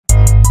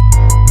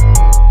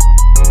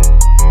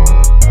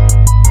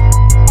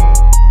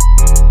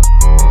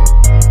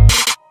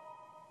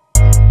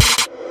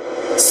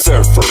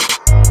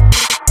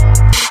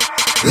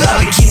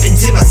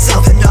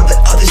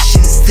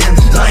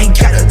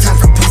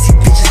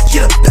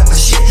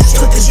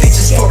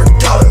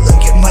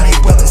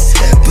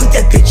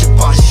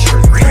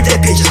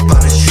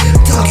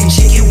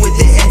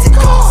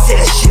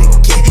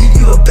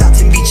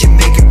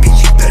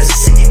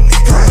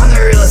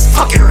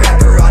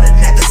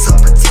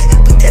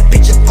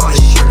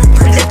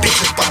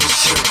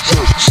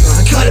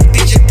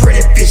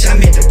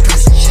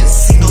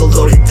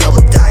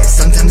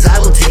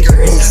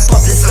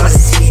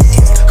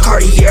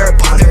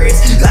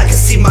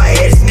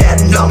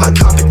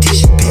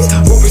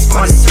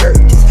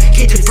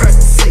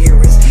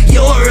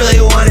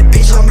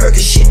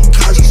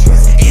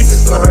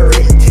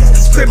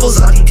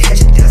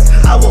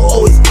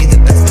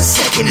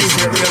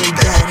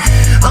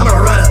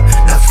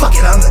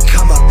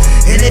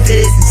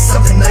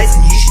something nice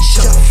and you should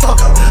shut the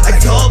fuck up. I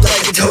go up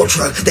like a tow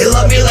truck, they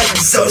love me like I'm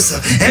Sosa.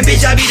 And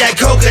bitch, I be that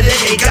coca that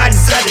they got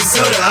inside the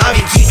soda. I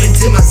be keeping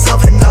to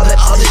myself and all that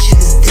other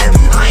shit is them.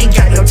 I ain't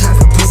got no time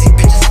for pussy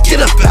bitches, get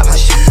up out my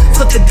shit.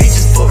 Flip the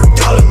bitches for a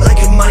dollar like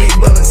a money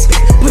well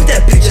spent. Put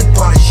that bitch up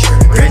on a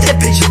shirt, grab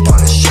that bitch up on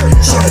a shirt.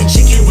 Charlie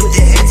chicken with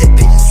the hands and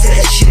bitches, say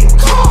that shit ain't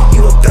cool.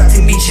 You about to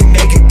meet your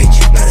mega bitch,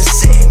 you better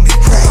say me.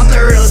 I'm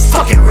the realest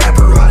fucking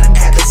rapper on an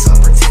app, that's all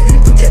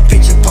pretend. Put that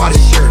bitch up on a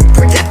shirt,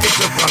 put that bitch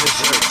up on a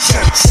shirt.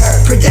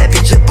 Put that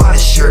bitch up on a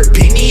shirt,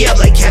 beat me up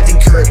like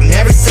Captain Kirk. And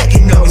every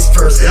second always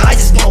first, and I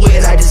just want what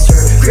I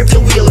deserve. Grip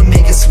the wheel and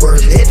make it swerve,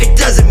 if it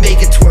doesn't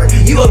make it twerk.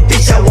 You a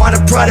bitch, I want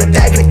a product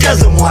bag, but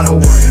doesn't wanna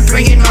work.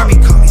 Bring an army,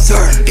 call me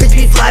sir, bitch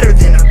be flatter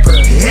than a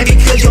bird. And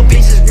because your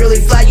bitch is really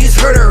flat, you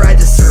heard her, I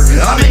deserve it.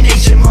 I'm a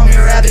nation mommy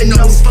rapping,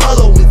 nose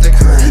follow with the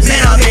curve.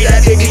 Man, I'll make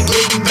that baby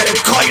bleed, you better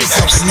call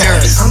yourself a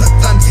nurse. I'm a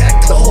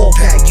thumbtack, the whole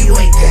pack, you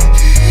ain't that.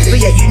 But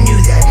yeah, you knew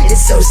that,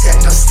 it's so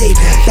sad, now stay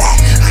back.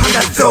 I'm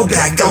that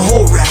throwback, the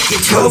whole rap,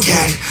 get toe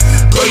gagged.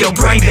 Blow your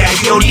brain back,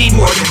 you don't need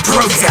more than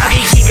pro tag. I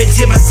ain't keep it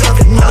to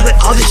myself and all that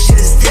other shit